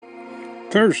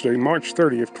Thursday, March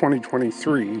 30th,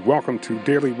 2023. Welcome to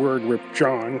Daily Word with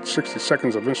John, 60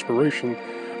 Seconds of Inspiration,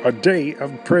 a day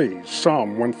of praise,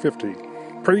 Psalm 150.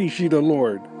 Praise ye the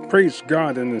Lord. Praise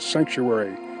God in his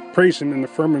sanctuary. Praise him in the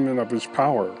firmament of his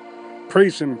power.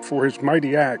 Praise him for his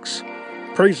mighty acts.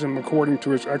 Praise him according to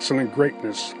his excellent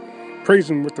greatness. Praise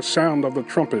him with the sound of the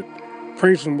trumpet.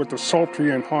 Praise him with the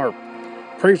psaltery and harp.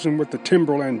 Praise him with the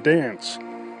timbrel and dance.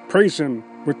 Praise him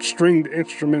with stringed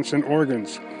instruments and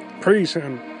organs. Praise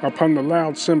him upon the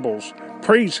loud cymbals.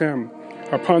 Praise him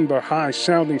upon the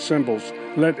high-sounding cymbals.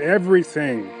 Let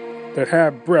everything that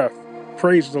have breath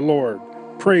praise the Lord.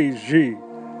 Praise ye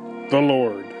the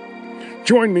Lord.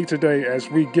 Join me today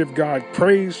as we give God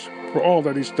praise for all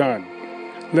that he's done.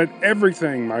 Let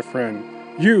everything, my friend,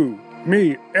 you,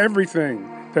 me, everything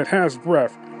that has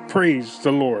breath, praise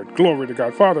the Lord. Glory to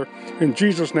God. Father, in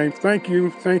Jesus' name, thank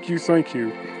you.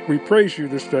 We praise you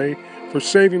this day for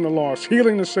saving the lost,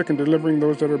 healing the sick, and delivering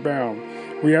those that are bound.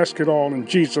 We ask it all in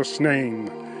Jesus' name.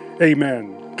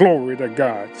 Amen. Glory to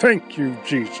God. Thank you,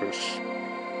 Jesus.